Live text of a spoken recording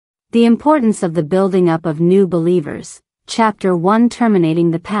The importance of the building up of new believers. Chapter 1,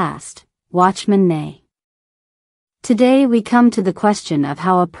 Terminating the Past. Watchman Nee. Today we come to the question of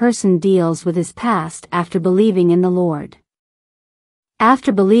how a person deals with his past after believing in the Lord.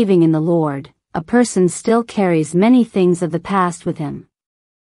 After believing in the Lord, a person still carries many things of the past with him.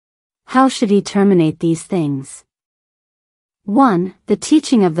 How should he terminate these things? 1. The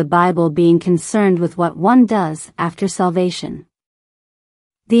teaching of the Bible being concerned with what one does after salvation.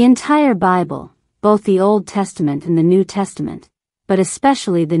 The entire Bible, both the Old Testament and the New Testament, but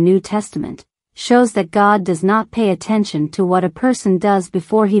especially the New Testament, shows that God does not pay attention to what a person does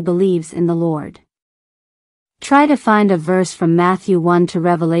before he believes in the Lord. Try to find a verse from Matthew 1 to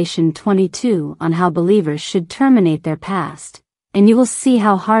Revelation 22 on how believers should terminate their past, and you will see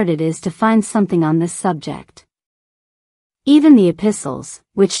how hard it is to find something on this subject. Even the epistles,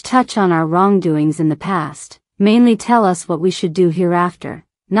 which touch on our wrongdoings in the past, mainly tell us what we should do hereafter,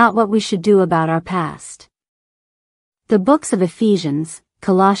 not what we should do about our past. The books of Ephesians,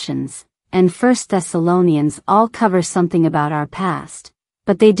 Colossians, and 1 Thessalonians all cover something about our past,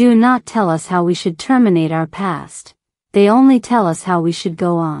 but they do not tell us how we should terminate our past, they only tell us how we should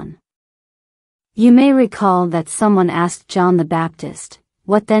go on. You may recall that someone asked John the Baptist,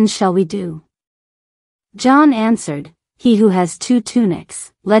 "What then shall we do?" John answered, "He who has 2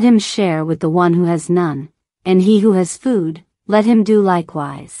 tunics, let him share with the one who has none, and he who has food, let him do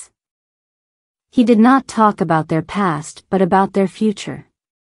likewise." He did not talk about their past but about their future.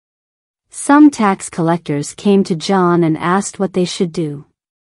 Some tax collectors came to John and asked what they should do.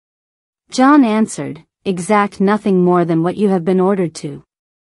 John answered, "Exact nothing more than what you have been ordered to."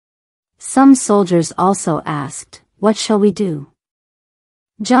 Some soldiers also asked, "What shall we do?"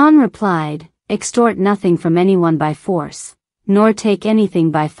 John replied, "Extort nothing from anyone by force, nor take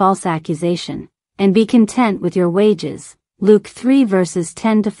anything by false accusation, and be content with your wages." Luke 3 verses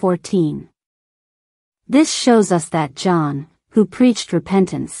 10 to 14. This shows us that John, who preached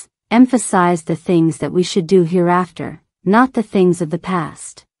repentance, emphasized the things that we should do hereafter, not the things of the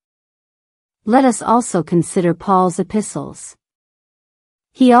past. Let us also consider Paul's epistles.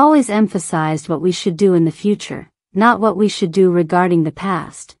 He always emphasized what we should do in the future, not what we should do regarding the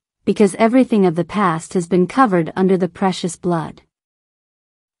past, because everything of the past has been covered under the precious blood.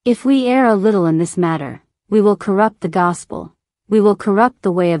 If we err a little in this matter, we will corrupt the gospel, we will corrupt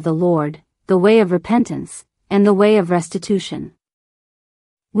the way of the Lord, the way of repentance, and the way of restitution.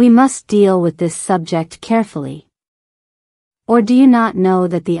 We must deal with this subject carefully. Or do you not know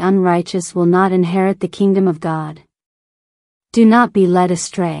that the unrighteous will not inherit the kingdom of God? Do not be led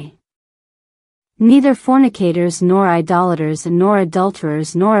astray. Neither fornicators nor idolaters nor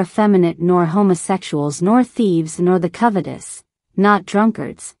adulterers nor effeminate nor homosexuals nor thieves nor the covetous, not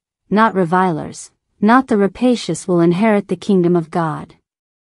drunkards, not revilers, not the rapacious will inherit the kingdom of God.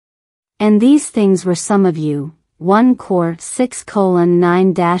 And these things were some of you. 1 Cor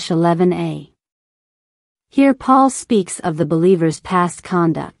 6:9-11a. Here Paul speaks of the believer's past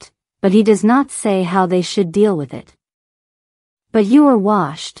conduct, but he does not say how they should deal with it. But you were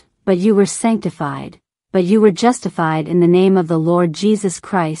washed, but you were sanctified, but you were justified in the name of the Lord Jesus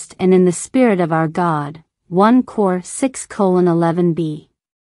Christ and in the Spirit of our God. 1 Cor 6:11b.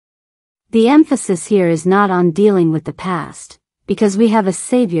 The emphasis here is not on dealing with the past, because we have a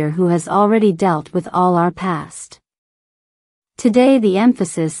Savior who has already dealt with all our past. Today the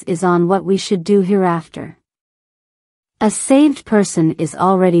emphasis is on what we should do hereafter. A saved person is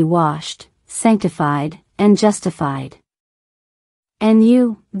already washed, sanctified, and justified. And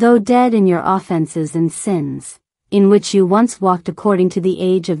you, though dead in your offenses and sins, in which you once walked according to the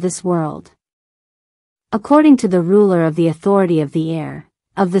age of this world, according to the ruler of the authority of the air,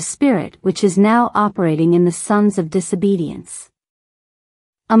 of the Spirit which is now operating in the sons of disobedience,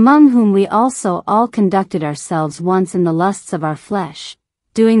 among whom we also all conducted ourselves once in the lusts of our flesh,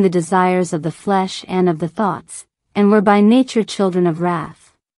 doing the desires of the flesh and of the thoughts, and were by nature children of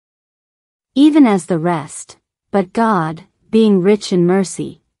wrath, even as the rest. But God, being rich in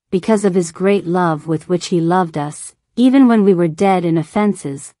mercy, because of his great love with which he loved us, even when we were dead in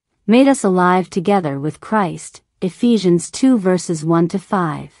offenses, made us alive together with Christ. Ephesians 2 verses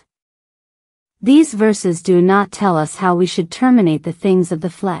 1-5. These verses do not tell us how we should terminate the things of the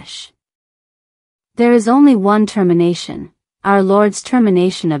flesh. There is only one termination, our Lord's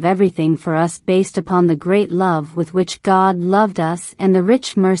termination of everything for us based upon the great love with which God loved us and the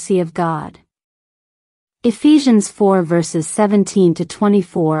rich mercy of God. Ephesians 4 verses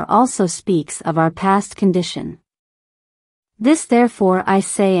 17-24 also speaks of our past condition. This therefore I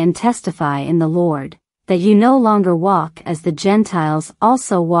say and testify in the Lord, that you no longer walk as the Gentiles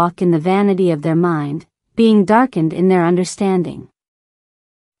also walk in the vanity of their mind, being darkened in their understanding.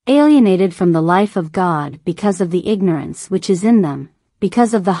 alienated from the life of God because of the ignorance which is in them,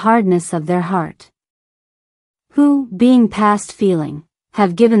 because of the hardness of their heart. Who, being past feeling,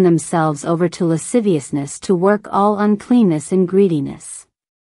 have given themselves over to lasciviousness to work all uncleanness in greediness.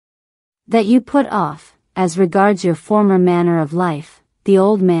 That you put off, as regards your former manner of life, the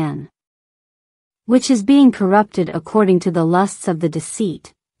old man, which is being corrupted according to the lusts of the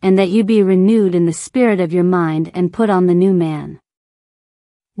deceit, and that you be renewed in the spirit of your mind and put on the new man,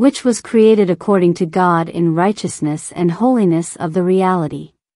 which was created according to God in righteousness and holiness of the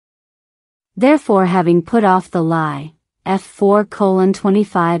reality. Therefore, having put off the lie,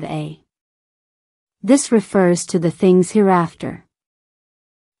 F4:25a. This refers to the things hereafter.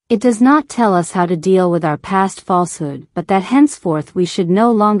 It does not tell us how to deal with our past falsehood, but that henceforth we should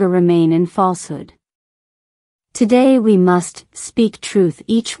no longer remain in falsehood. Today we must speak truth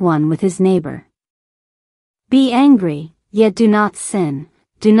each one with his neighbor. Be angry, yet do not sin.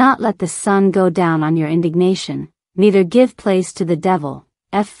 Do not let the sun go down on your indignation, neither give place to the devil.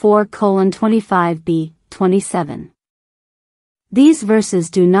 F4:25b, 27. These verses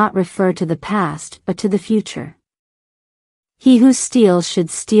do not refer to the past but to the future. He who steals should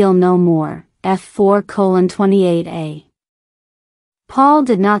steal no more. F4:28a. Paul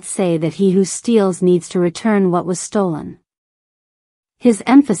did not say that he who steals needs to return what was stolen. His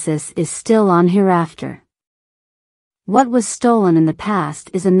emphasis is still on hereafter. What was stolen in the past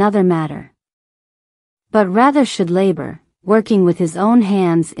is another matter. But rather should labor, working with his own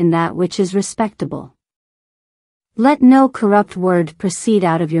hands in that which is respectable. Let no corrupt word proceed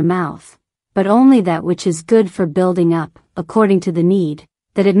out of your mouth, but only that which is good for building up, according to the need,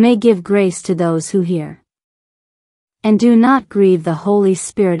 that it may give grace to those who hear. And do not grieve the Holy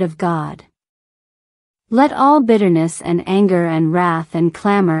Spirit of God. Let all bitterness and anger and wrath and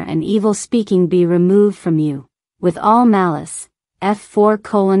clamor and evil speaking be removed from you, with all malice.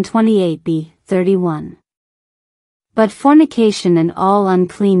 F4:28b, 31. But fornication and all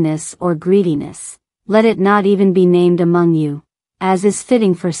uncleanness or greediness, let it not even be named among you, as is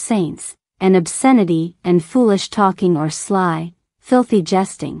fitting for saints, and obscenity and foolish talking or sly, filthy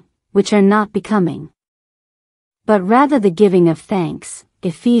jesting, which are not becoming. But rather the giving of thanks.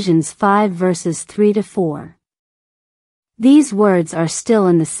 Ephesians 5 verses 3-4. These words are still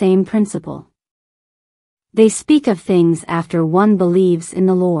in the same principle. They speak of things after one believes in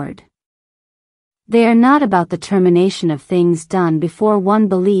the Lord. They are not about the termination of things done before one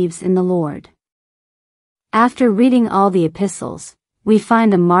believes in the Lord. After reading all the epistles, we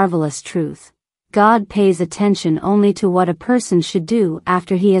find a marvelous truth. God pays attention only to what a person should do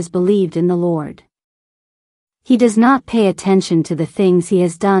after he has believed in the Lord. He does not pay attention to the things he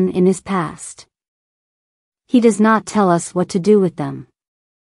has done in his past. He does not tell us what to do with them.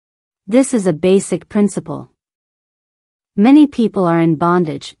 This is a basic principle. Many people are in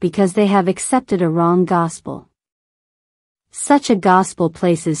bondage because they have accepted a wrong gospel. Such a gospel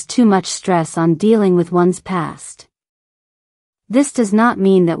places too much stress on dealing with one's past. This does not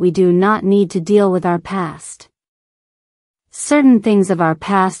mean that we do not need to deal with our past. Certain things of our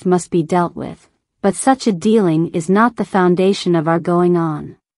past must be dealt with, but such a dealing is not the foundation of our going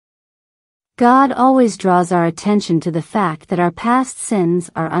on. God always draws our attention to the fact that our past sins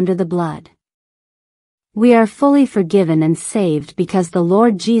are under the blood. We are fully forgiven and saved because the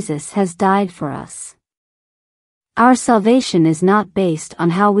Lord Jesus has died for us. Our salvation is not based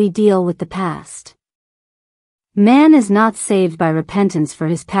on how we deal with the past. Man is not saved by repentance for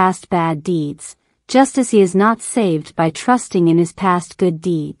his past bad deeds, just as he is not saved by trusting in his past good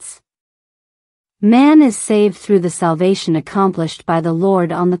deeds. Man is saved through the salvation accomplished by the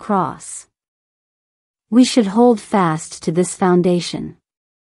Lord on the cross. We should hold fast to this foundation.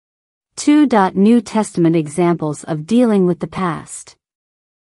 2. New Testament examples of dealing with the past.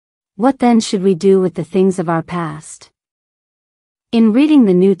 What then should we do with the things of our past? In reading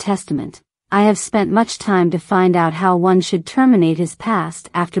the New Testament, I have spent much time to find out how one should terminate his past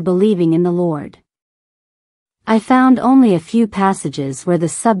after believing in the Lord. I found only a few passages where the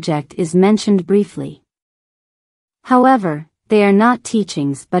subject is mentioned briefly. However, they are not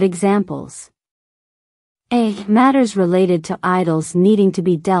teachings but examples. A. Matters related to idols needing to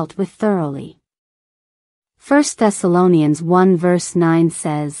be dealt with thoroughly. 1 Thessalonians 1 verse 9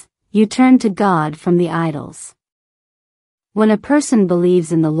 says, "You turn to God from the idols." When a person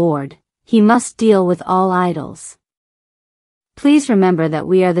believes in the Lord, he must deal with all idols. Please remember that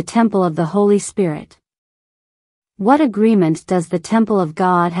we are the temple of the Holy Spirit. What agreement does the temple of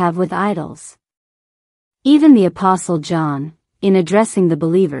God have with idols? Even the Apostle John, in addressing the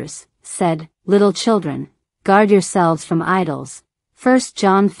believers, said, "Little children, guard yourselves from idols." 1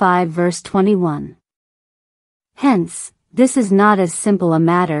 John 5 verse 21. Hence, this is not as simple a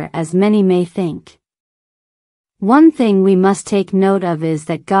matter as many may think. One thing we must take note of is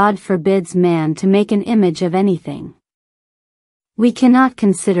that God forbids man to make an image of anything. We cannot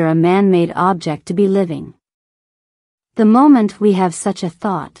consider a man-made object to be living. The moment we have such a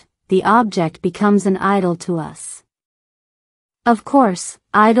thought, the object becomes an idol to us. Of course,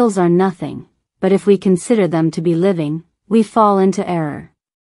 idols are nothing, but if we consider them to be living, we fall into error.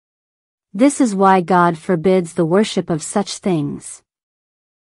 This is why God forbids the worship of such things.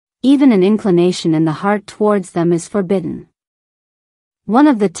 Even an inclination in the heart towards them is forbidden. One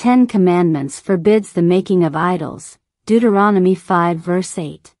of the 10 Commandments forbids the making of idols, Deuteronomy 5 verse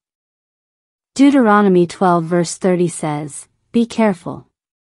 8. Deuteronomy 12 verse 30 says, "Be careful,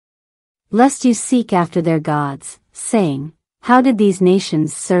 lest you seek after their gods, saying, how did these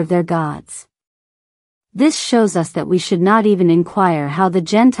nations serve their gods?" This shows us that we should not even inquire how the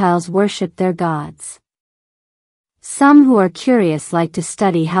Gentiles worship their gods. Some who are curious like to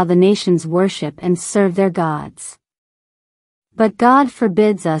study how the nations worship and serve their gods. But God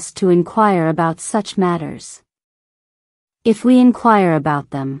forbids us to inquire about such matters. If we inquire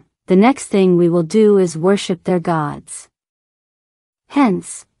about them, the next thing we will do is worship their gods.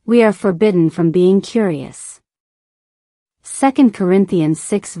 Hence, we are forbidden from being curious. 2 Corinthians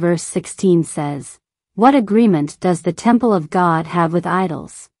 6 verse 16 says, "What agreement does the temple of God have with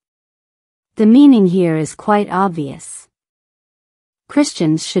idols?" The meaning here is quite obvious.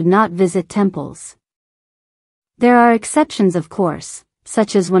 Christians should not visit temples. There are exceptions, of course,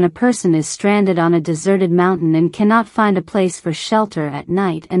 such as when a person is stranded on a deserted mountain and cannot find a place for shelter at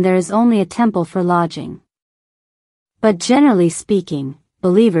night and there is only a temple for lodging. But generally speaking,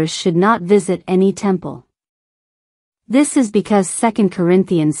 believers should not visit any temple. This is because 2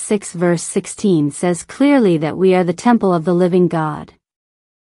 Corinthians 6 verse 16 says clearly that we are the temple of the living God.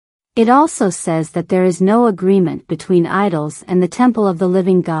 It also says that there is no agreement between idols and the temple of the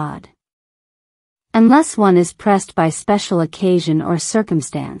living God. Unless one is pressed by special occasion or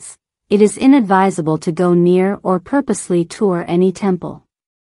circumstance, it is inadvisable to go near or purposely tour any temple.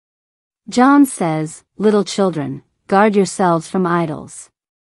 John says, "Little children, guard yourselves from idols."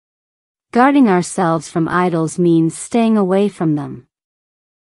 Guarding ourselves from idols means staying away from them.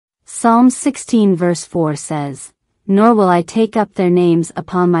 Psalm 16 verse 4 says, "Nor will I take up their names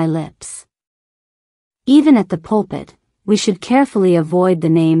upon my lips." Even at the pulpit, we should carefully avoid the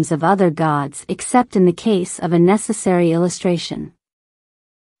names of other gods except in the case of a necessary illustration.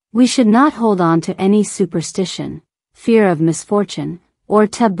 We should not hold on to any superstition, fear of misfortune, or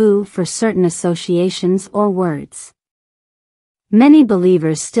taboo for certain associations or words. Many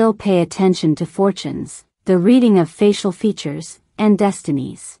believers still pay attention to fortunes, the reading of facial features, and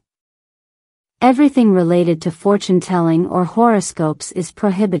destinies. Everything related to fortune-telling or horoscopes is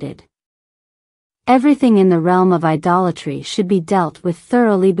prohibited. Everything in the realm of idolatry should be dealt with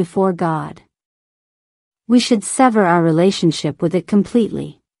thoroughly before God. We should sever our relationship with it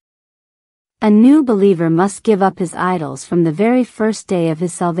completely. A new believer must give up his idols from the very first day of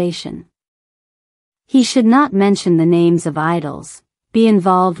his salvation. He should not mention the names of idols, be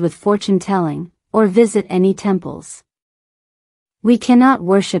involved with fortune-telling, or visit any temples. We cannot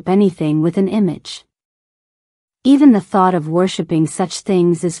worship anything with an image. Even the thought of worshiping such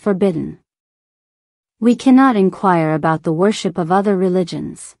things is forbidden. We cannot inquire about the worship of other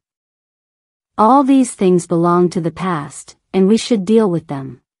religions. All these things belong to the past, and we should deal with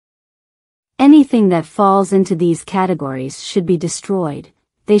them. Anything that falls into these categories should be destroyed,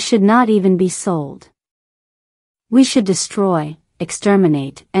 they should not even be sold. We should destroy,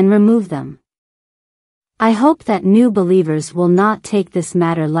 exterminate, and remove them. I hope that new believers will not take this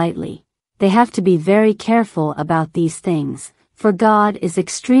matter lightly. They have to be very careful about these things, for God is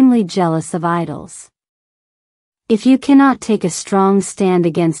extremely jealous of idols. If you cannot take a strong stand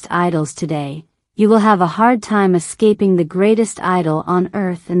against idols today, you will have a hard time escaping the greatest idol on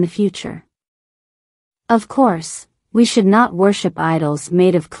earth in the future. Of course, we should not worship idols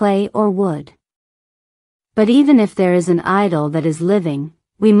made of clay or wood. But even if there is an idol that is living,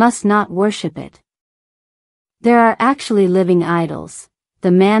 we must not worship it. There are actually living idols,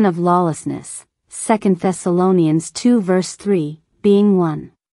 the man of lawlessness, 2 Thessalonians 2 verse 3, being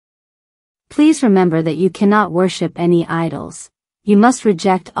one. Please remember that you cannot worship any idols. You must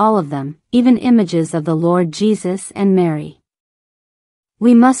reject all of them, even images of the Lord Jesus and Mary.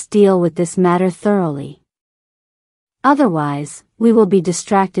 We must deal with this matter thoroughly. Otherwise, we will be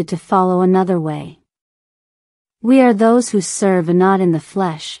distracted to follow another way. We are those who serve not in the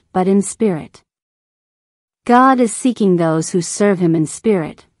flesh, but in spirit. God is seeking those who serve Him in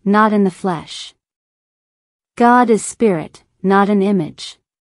spirit, not in the flesh. God is spirit, not an image.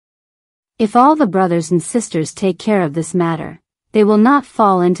 If all the brothers and sisters take care of this matter, they will not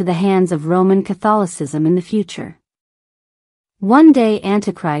fall into the hands of Roman Catholicism in the future. One day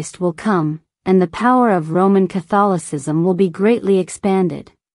Antichrist will come, and the power of Roman Catholicism will be greatly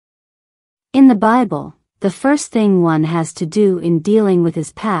expanded. In the Bible, the first thing one has to do in dealing with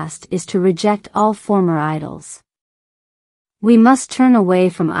his past is to reject all former idols. We must turn away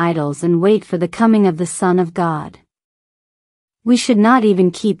from idols and wait for the coming of the Son of God. We should not even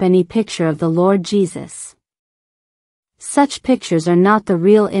keep any picture of the Lord Jesus. Such pictures are not the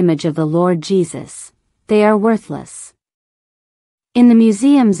real image of the Lord Jesus. They are worthless. In the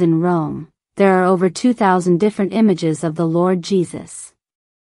museums in Rome, there are over 2,000 different images of the Lord Jesus.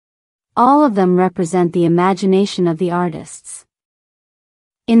 All of them represent the imagination of the artists.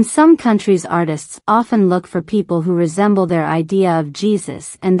 In some countries, artists often look for people who resemble their idea of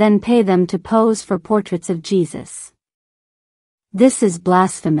Jesus and then pay them to pose for portraits of Jesus. This is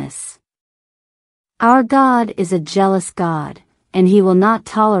blasphemous. Our God is a jealous God, and He will not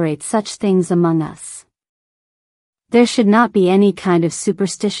tolerate such things among us. There should not be any kind of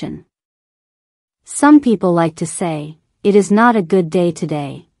superstition. Some people like to say, "It is not a good day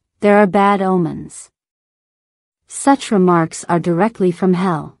today, there are bad omens." Such remarks are directly from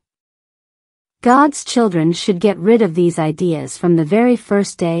hell. God's children should get rid of these ideas from the very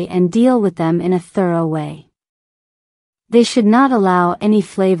first day and deal with them in a thorough way. They should not allow any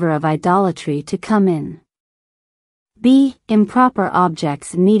flavor of idolatry to come in. B. Improper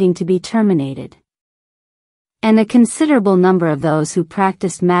objects needing to be terminated. And a considerable number of those who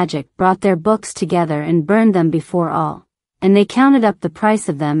practiced magic brought their books together and burned them before all, and they counted up the price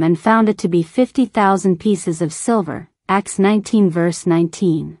of them and found it to be 50,000 pieces of silver, Acts 19 verse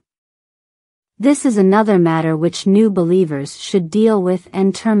 19. This is another matter which new believers should deal with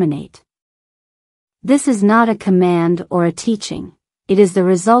and terminate. This is not a command or a teaching, it is the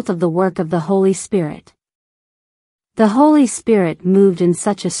result of the work of the Holy Spirit. The Holy Spirit moved in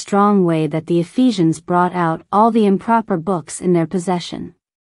such a strong way that the Ephesians brought out all the improper books in their possession.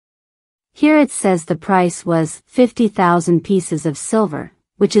 Here it says the price was 50,000 pieces of silver,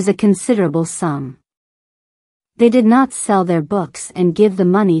 which is a considerable sum. They did not sell their books and give the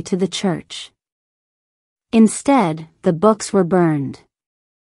money to the church. Instead, the books were burned.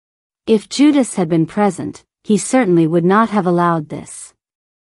 If Judas had been present, he certainly would not have allowed this.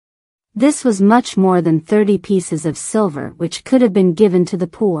 This was much more than 30 pieces of silver which could have been given to the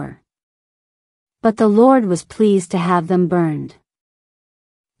poor. But the Lord was pleased to have them burned.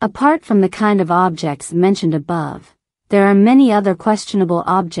 Apart from the kind of objects mentioned above, there are many other questionable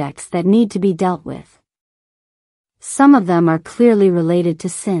objects that need to be dealt with. Some of them are clearly related to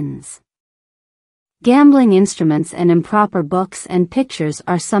sins. Gambling instruments and improper books and pictures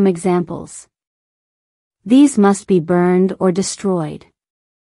are some examples. These must be burned or destroyed.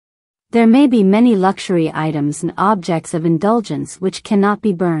 There may be many luxury items and objects of indulgence which cannot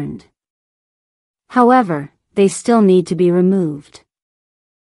be burned. However, they still need to be removed.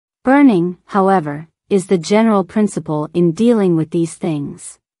 Burning, however, is the general principle in dealing with these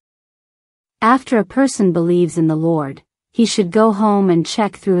things. After a person believes in the Lord, he should go home and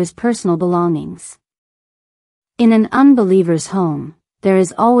check through his personal belongings. In an unbeliever's home, there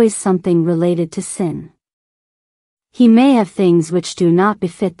is always something related to sin. He may have things which do not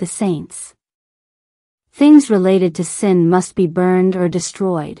befit the saints. Things related to sin must be burned or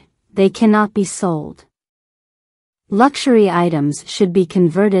destroyed, they cannot be sold. Luxury items should be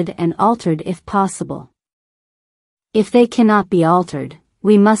converted and altered if possible. If they cannot be altered,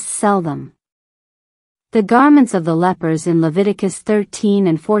 we must sell them. The garments of the lepers in Leviticus 13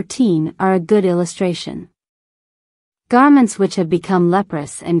 and 14 are a good illustration. Garments which have become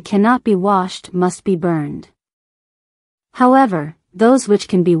leprous and cannot be washed must be burned. However, those which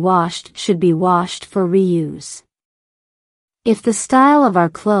can be washed should be washed for reuse. If the style of our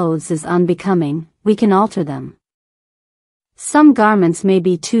clothes is unbecoming, we can alter them. Some garments may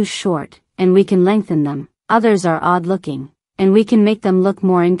be too short, and we can lengthen them, others are odd-looking, and we can make them look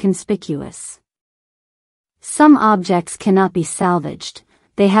more inconspicuous. Some objects cannot be salvaged,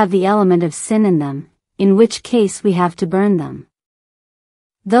 they have the element of sin in them, in which case we have to burn them.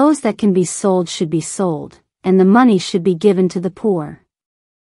 Those that can be sold should be sold, and the money should be given to the poor.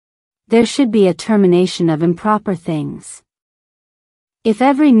 There should be a termination of improper things. If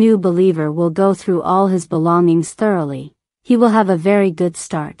every new believer will go through all his belongings thoroughly, he will have a very good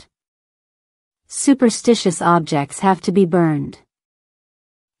start. Superstitious objects have to be burned.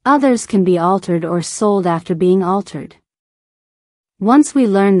 Others can be altered or sold after being altered. Once we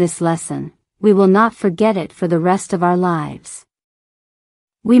learn this lesson, we will not forget it for the rest of our lives.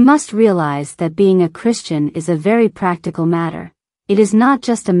 We must realize that being a Christian is a very practical matter, it is not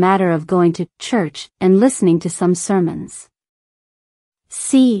just a matter of going to church and listening to some sermons.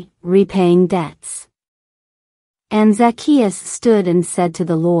 C. Repaying debts. And Zacchaeus stood and said to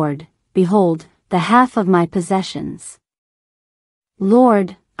the Lord, Behold, the half of my possessions.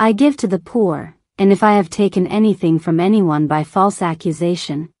 Lord, I give to the poor, and if I have taken anything from anyone by false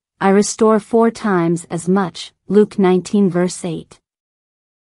accusation, I restore 4 times as much. Luke 19 verse 8.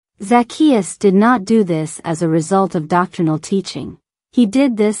 Zacchaeus did not do this as a result of doctrinal teaching. He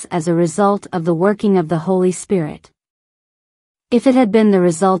did this as a result of the working of the Holy Spirit. If it had been the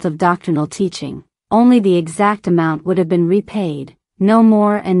result of doctrinal teaching, only the exact amount would have been repaid, no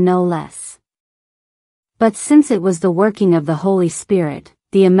more and no less. But since it was the working of the Holy Spirit,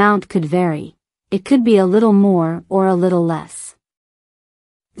 the amount could vary. It could be a little more or a little less.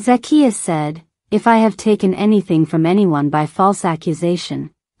 Zacchaeus said, If I have taken anything from anyone by false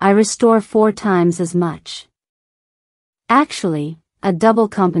accusation, I restore 4 times as much. Actually, a double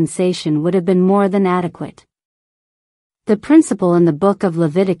compensation would have been more than adequate. The principle in the book of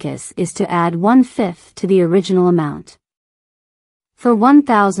Leviticus is to add 1/5 to the original amount. For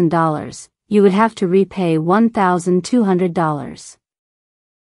 $1,000, you would have to repay $1,200.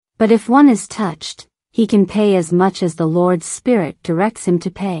 But if one is touched, he can pay as much as the Lord's Spirit directs him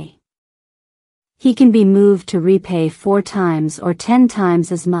to pay. He can be moved to repay 4 times or 10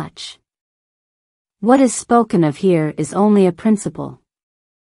 times as much. What is spoken of here is only a principle.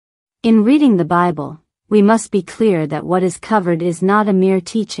 In reading the Bible, we must be clear that what is covered is not a mere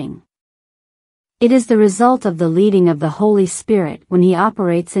teaching. It is the result of the leading of the Holy Spirit when He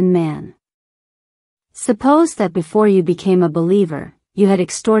operates in man. Suppose that before you became a believer, you had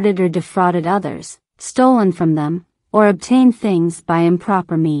extorted or defrauded others, stolen from them, or obtained things by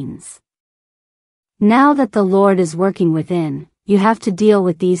improper means. Now that the Lord is working within, you have to deal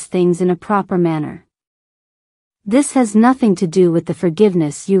with these things in a proper manner. This has nothing to do with the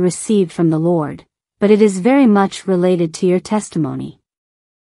forgiveness you received from the Lord, but it is very much related to your testimony.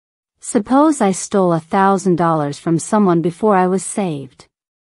 Suppose I stole $1,000 from someone before I was saved.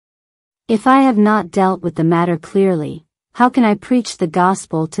 If I have not dealt with the matter clearly, how can I preach the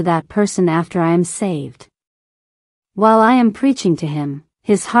gospel to that person after I am saved? While I am preaching to him,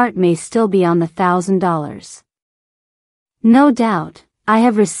 his heart may still be on the $1,000. No doubt, I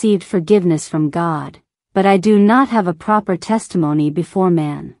have received forgiveness from God, but I do not have a proper testimony before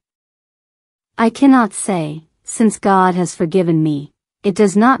man. I cannot say, since God has forgiven me, it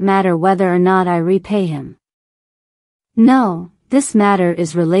does not matter whether or not I repay him. No, this matter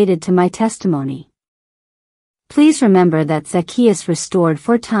is related to my testimony. Please remember that Zacchaeus restored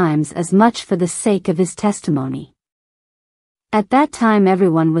 4 times as much for the sake of his testimony. At that time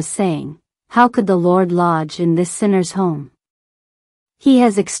everyone was saying, How could the Lord lodge in this sinner's home? He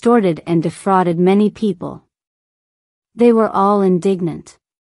has extorted and defrauded many people. They were all indignant.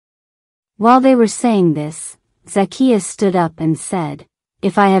 While they were saying this, Zacchaeus stood up and said,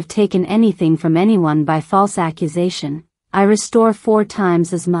 If I have taken anything from anyone by false accusation, I restore 4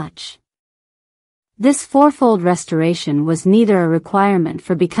 times as much. This 4-fold restoration was neither a requirement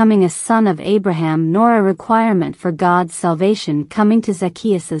for becoming a son of Abraham nor a requirement for God's salvation coming to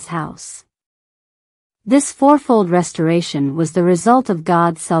Zacchaeus' house. This 4-fold restoration was the result of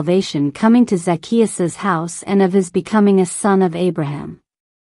God's salvation coming to Zacchaeus' house and of his becoming a son of Abraham.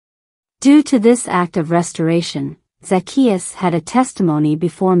 Due to this act of restoration, Zacchaeus had a testimony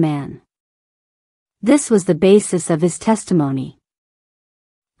before man. This was the basis of his testimony.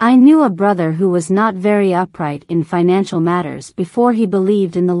 I knew a brother who was not very upright in financial matters before he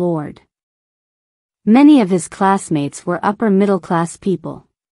believed in the Lord. Many of his classmates were upper middle class people.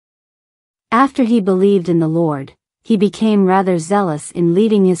 After he believed in the Lord, he became rather zealous in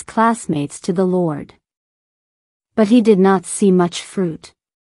leading his classmates to the Lord. But he did not see much fruit.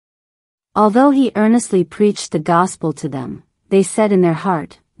 Although he earnestly preached the gospel to them, they said in their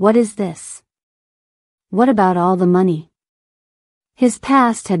heart, What is this? What about all the money? His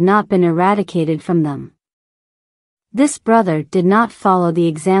past had not been eradicated from them. This brother did not follow the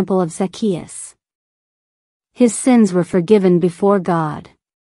example of Zacchaeus. His sins were forgiven before God.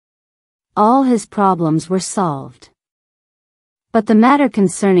 All his problems were solved. But the matter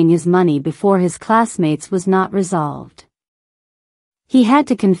concerning his money before his classmates was not resolved. He had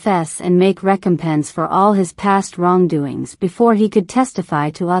to confess and make recompense for all his past wrongdoings before he could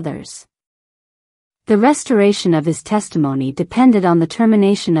testify to others. The restoration of his testimony depended on the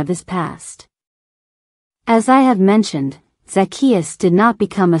termination of his past. As I have mentioned, Zacchaeus did not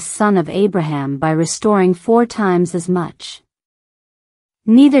become a son of Abraham by restoring 4 times as much.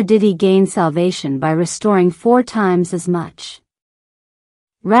 Neither did he gain salvation by restoring 4 times as much.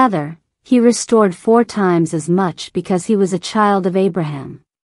 Rather, He restored 4 times as much because he was a child of Abraham.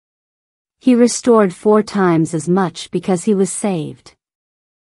 He restored 4 times as much because he was saved.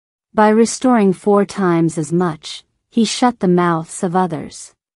 By restoring 4 times as much, he shut the mouths of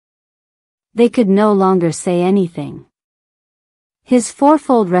others. They could no longer say anything. His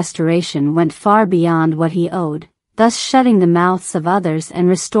fourfold restoration went far beyond what he owed, thus shutting the mouths of others and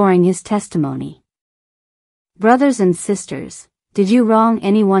restoring his testimony. Brothers and sisters, did you wrong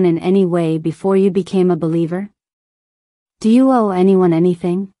anyone in any way before you became a believer? Do you owe anyone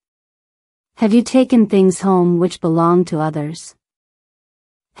anything? Have you taken things home which belong to others?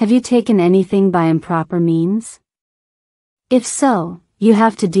 Have you taken anything by improper means? If so, you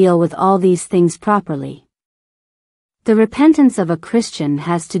have to deal with all these things properly. The repentance of a Christian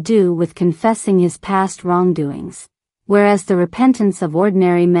has to do with confessing his past wrongdoings, whereas the repentance of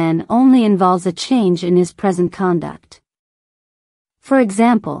ordinary men only involves a change in his present conduct. For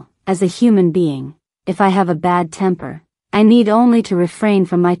example, as a human being, if I have a bad temper, I need only to refrain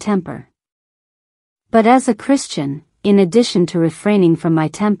from my temper. But as a Christian, in addition to refraining from my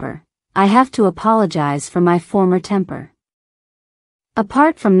temper, I have to apologize for my former temper.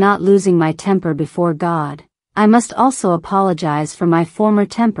 Apart from not losing my temper before God, I must also apologize for my former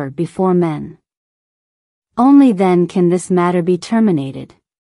temper before men. Only then can this matter be terminated.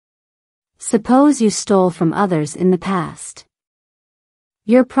 Suppose you stole from others in the past.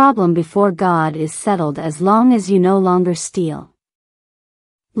 Your problem before God is settled as long as you no longer steal.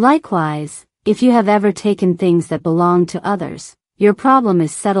 Likewise, if you have ever taken things that belong to others, your problem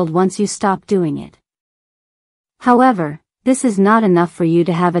is settled once you stop doing it. However, this is not enough for you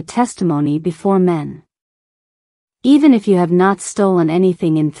to have a testimony before men. Even if you have not stolen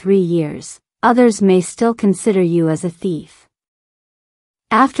anything in 3 years, others may still consider you as a thief.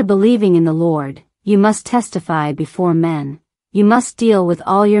 After believing in the Lord, you must testify before men. You must deal with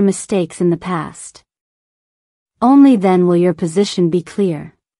all your mistakes in the past. Only then will your position be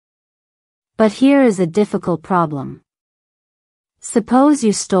clear. But here is a difficult problem. Suppose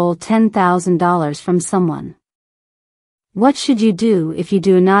you stole $10,000 from someone. What should you do if you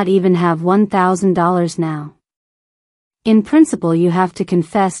do not even have $1,000 now? In principle, you have to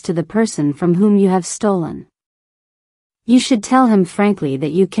confess to the person from whom you have stolen. You should tell him frankly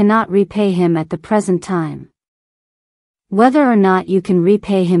that you cannot repay him at the present time. Whether or not you can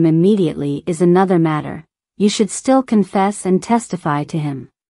repay him immediately is another matter. You should still confess and testify to him.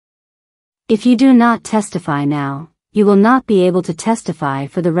 If you do not testify now, you will not be able to testify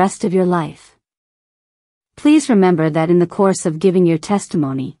for the rest of your life. Please remember that in the course of giving your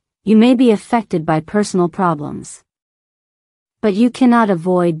testimony, you may be affected by personal problems. But you cannot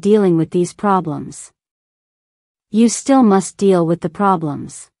avoid dealing with these problems. You still must deal with the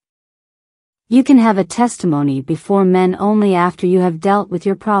problems. You can have a testimony before men only after you have dealt with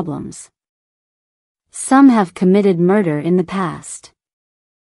your problems. Some have committed murder in the past.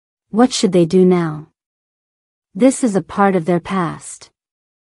 What should they do now? This is a part of their past.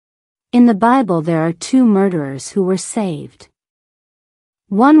 In the Bible there are 2 murderers who were saved.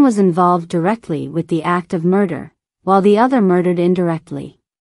 One was involved directly with the act of murder, while the other murdered indirectly.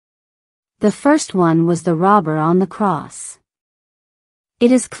 The first one was the robber on the cross.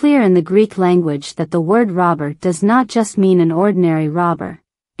 It is clear in the Greek language that the word robber does not just mean an ordinary robber,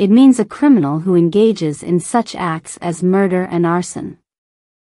 it means a criminal who engages in such acts as murder and arson.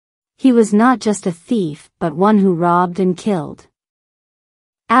 He was not just a thief but one who robbed and killed.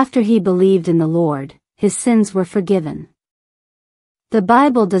 After he believed in the Lord, his sins were forgiven. The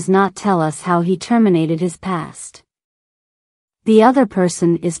Bible does not tell us how he terminated his past. The other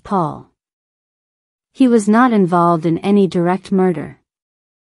person is Paul. He was not involved in any direct murder.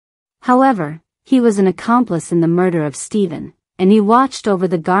 However, he was an accomplice in the murder of Stephen, and he watched over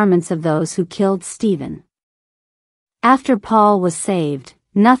the garments of those who killed Stephen. After Paul was saved,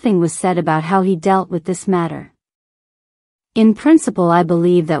 nothing was said about how he dealt with this matter. In principle, I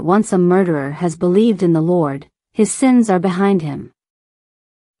believe that once a murderer has believed in the Lord, his sins are behind him.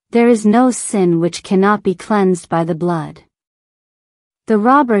 There is no sin which cannot be cleansed by the blood. The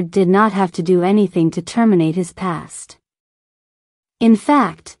robber did not have to do anything to terminate his past. In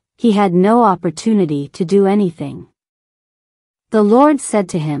fact, he had no opportunity to do anything. The Lord said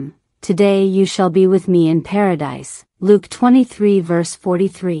to him, "Today you shall be with me in paradise," Luke 23 verse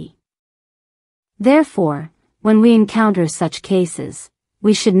 43. Therefore, when we encounter such cases,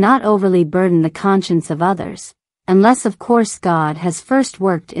 we should not overly burden the conscience of others, unless of course God has first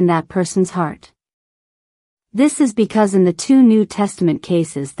worked in that person's heart. This is because in the 2 New Testament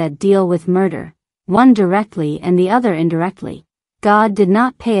cases that deal with murder, one directly and the other indirectly, God did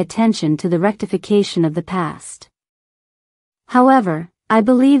not pay attention to the rectification of the past. However, I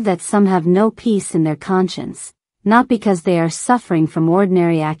believe that some have no peace in their conscience, not because they are suffering from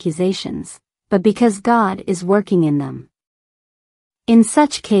ordinary accusations, but because God is working in them. In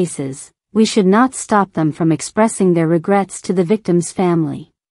such cases, we should not stop them from expressing their regrets to the victim's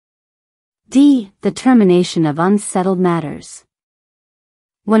family. D. The termination of unsettled matters.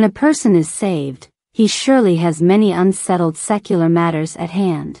 When a person is saved, he surely has many unsettled secular matters at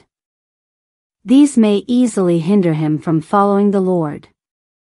hand. These may easily hinder him from following the Lord.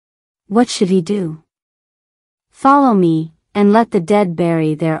 What should he do? Follow me, and let the dead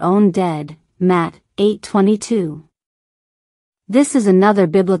bury their own dead, Matt 8:22. This is another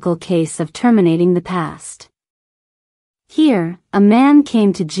biblical case of terminating the past. Here, a man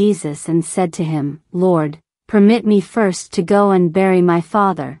came to Jesus and said to him, Lord, permit me first to go and bury my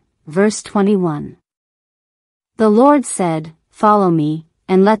father, verse 21. The Lord said, follow me,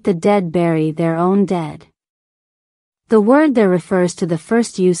 and let the dead bury their own dead. The word there refers to the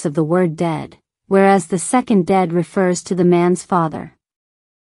first use of the word dead, whereas the second dead refers to the man's father.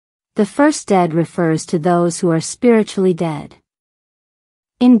 The first dead refers to those who are spiritually dead.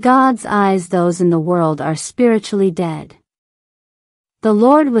 In God's eyes, those in the world are spiritually dead. The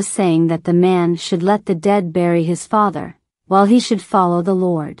Lord was saying that the man should let the dead bury his father, while he should follow the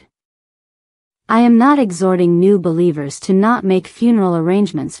Lord. I am not exhorting new believers to not make funeral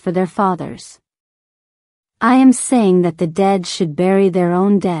arrangements for their fathers. I am saying that the dead should bury their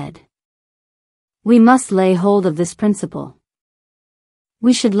own dead. We must lay hold of this principle.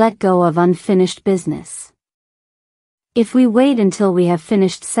 We should let go of unfinished business. If we wait until we have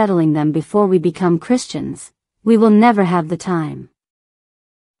finished settling them before we become Christians, we will never have the time.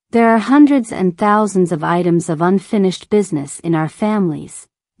 There are hundreds and thousands of items of unfinished business in our families,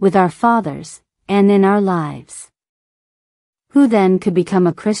 with our fathers, and in our lives. Who then could become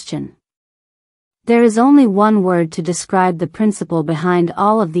a Christian? There is only one word to describe the principle behind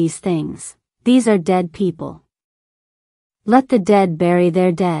all of these things. These are dead people. Let the dead bury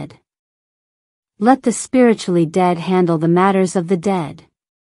their dead. Let the spiritually dead handle the matters of the dead.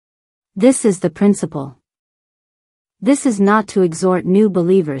 This is the principle. This is not to exhort new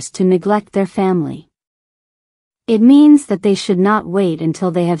believers to neglect their family. It means that they should not wait until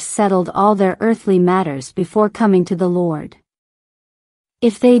they have settled all their earthly matters before coming to the Lord.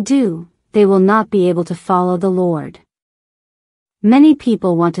 If they do, they will not be able to follow the Lord. Many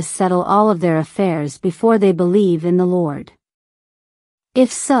people want to settle all of their affairs before they believe in the Lord. If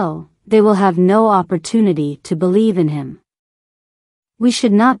so, they will have no opportunity to believe in Him. We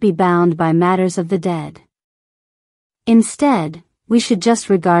should not be bound by matters of the dead. Instead, we should just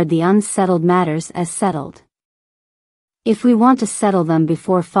regard the unsettled matters as settled. If we want to settle them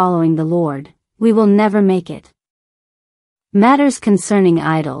before following the Lord, we will never make it. Matters concerning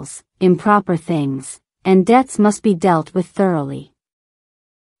idols, improper things, and debts must be dealt with thoroughly.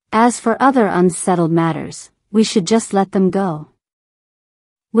 As for other unsettled matters, we should just let them go.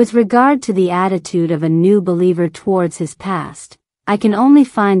 With regard to the attitude of a new believer towards his past, I can only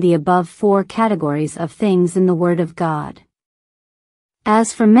find the above 4 categories of things in the Word of God.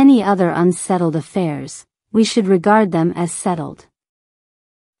 As for many other unsettled affairs, we should regard them as settled.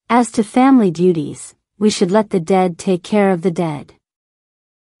 As to family duties, we should let the dead take care of the dead.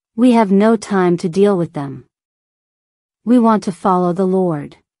 We have no time to deal with them. We want to follow the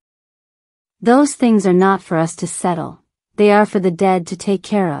Lord. Those things are not for us to settle, they are for the dead to take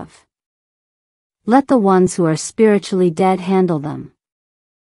care of. Let the ones who are spiritually dead handle them.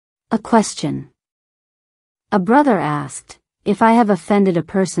 A question. A brother asked, if I have offended a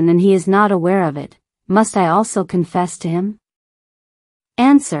person and he is not aware of it, must I also confess to him?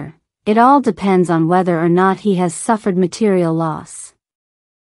 Answer. It all depends on whether or not he has suffered material loss.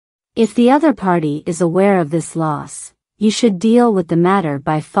 If the other party is aware of this loss, you should deal with the matter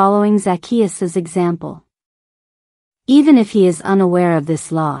by following Zacchaeus' example. Even if he is unaware of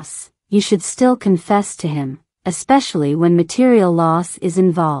this loss, you should still confess to him, especially when material loss is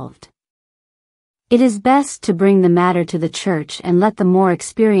involved. It is best to bring the matter to the church and let the more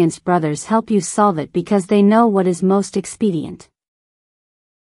experienced brothers help you solve it because they know what is most expedient.